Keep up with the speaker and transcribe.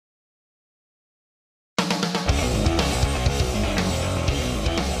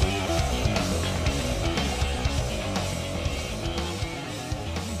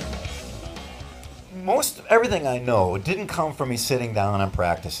most everything I know didn't come from me sitting down and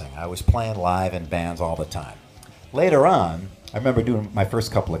practicing. I was playing live in bands all the time. Later on, I remember doing my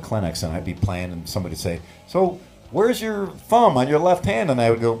first couple of clinics, and I'd be playing, and somebody would say, "So, where's your thumb on your left hand?" And I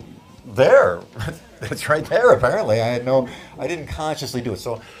would go, "There." It's right there, apparently. I didn't consciously do it.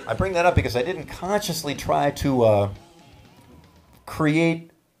 So I bring that up because I didn't consciously try to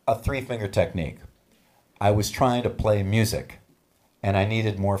create a three-finger technique. I was trying to play music, and I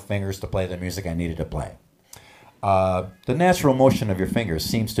needed more fingers to play the music I needed to play. The natural motion of your fingers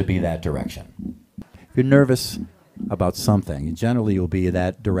seems to be that direction. If you're nervous about something, generally you'll be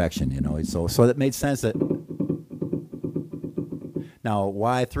that direction, you know. So that made sense that... Now,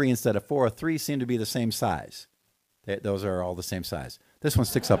 why 3 instead of 4? 3 seem to be the same size. Those are all the same size. This one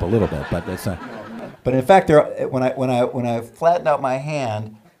sticks up a little bit, but it's not. But in fact, when I flatten out my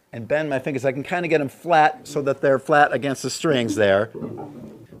hand and bend my fingers, I can kind of get them flat so that they're flat against the strings there.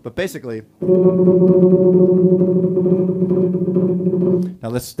 But basically, now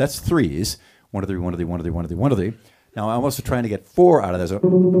that's threes. 1 2 3 1 2 3 1 2 3 1 2 3 1 2 3. Now I'm also trying to get 4 out of this.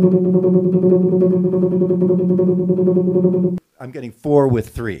 I'm getting 4 with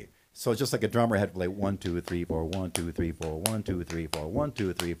 3. So just like a drummer had to play 1 2 3 4 1 2 3 4 1 2 3 4 1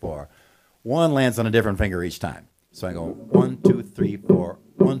 2 3 4. 1 lands on a different finger each time. So I go 1 2 3 4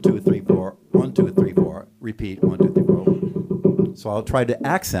 1 2 3 4 1 2 3 4. Repeat 1 2 3 4. So I'll try to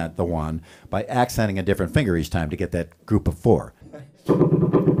accent the 1 by accenting a different finger each time to get that group of 4.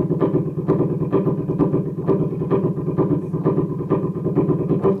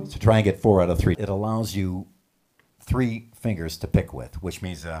 So try and get 4 out of 3. It allows you 3 fingers to pick with, which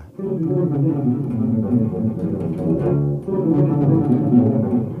means so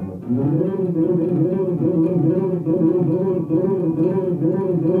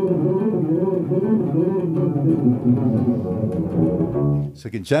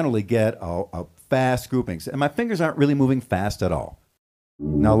you can generally get a fast groupings. And my fingers aren't really moving fast at all.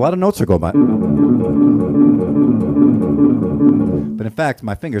 Now, a lot of notes are going by. But in fact,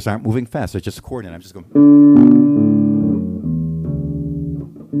 my fingers aren't moving fast. They're just coordinating. I'm just going.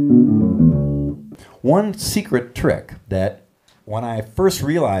 One secret trick that when I first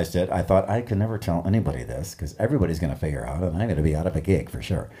realized it, I thought I could never tell anybody this because everybody's going to figure out and I'm going to be out of a gig for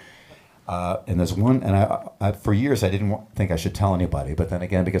sure. And there's one, and I for years I didn't think I should tell anybody, but then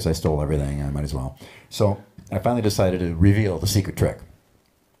again, because I stole everything, I might as well. So I finally decided to reveal the secret trick.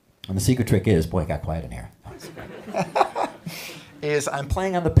 And the secret trick is, boy, it got quiet in here. Is I'm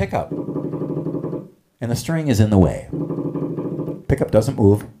playing on the pickup, and the string is in the way. Pickup doesn't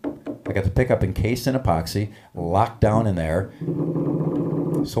move. I got the pickup encased in epoxy, locked down in there.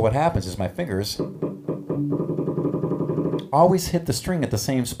 So what happens is my fingers always hit the string at the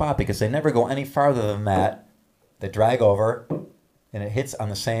same spot because they never go any farther than that. They drag over, and it hits on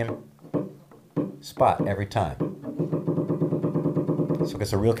the same spot every time. So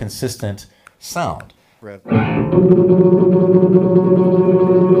it's a real consistent sound.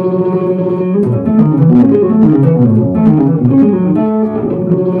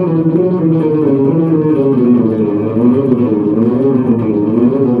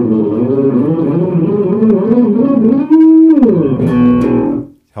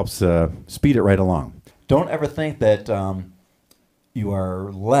 Helps speed it right along. Don't ever think that you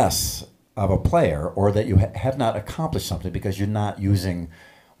are less of a player or that you have not accomplished something because you're not using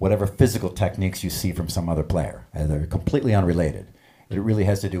whatever physical techniques you see from some other player. They're completely unrelated. It really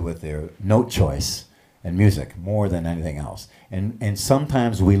has to do with their note choice and music more than anything else. And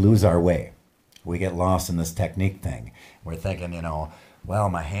sometimes we lose our way. We get lost in this technique thing. We're thinking, you know, well,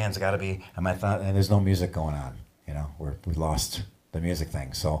 my hands got to be, and my thought, and there's no music going on. You know, we lost the music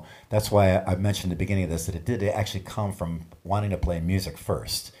thing. So that's why I mentioned at the beginning of this that it did actually come from wanting to play music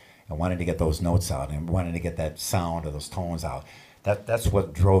first and wanting to get those notes out and wanting to get that sound or those tones out. That's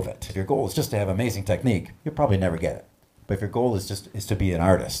what drove it. If your goal is just to have amazing technique, you'll probably never get it. But if your goal is to be an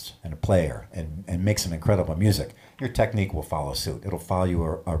artist and a player and make some incredible music, your technique will follow suit. It'll follow you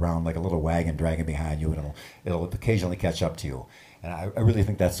around like a little wagon dragging behind you, and it'll occasionally catch up to you. And I really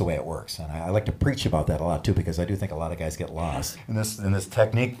think that's the way it works. And I like to preach about that a lot too, because I do think a lot of guys get lost in this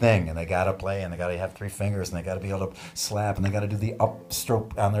technique thing, and they gotta play, and they gotta have 3 fingers, and they gotta be able to slap, and they gotta do the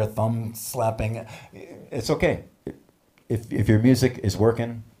upstroke on their thumb slapping. It's okay. If your music is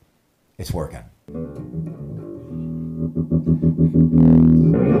working, it's working.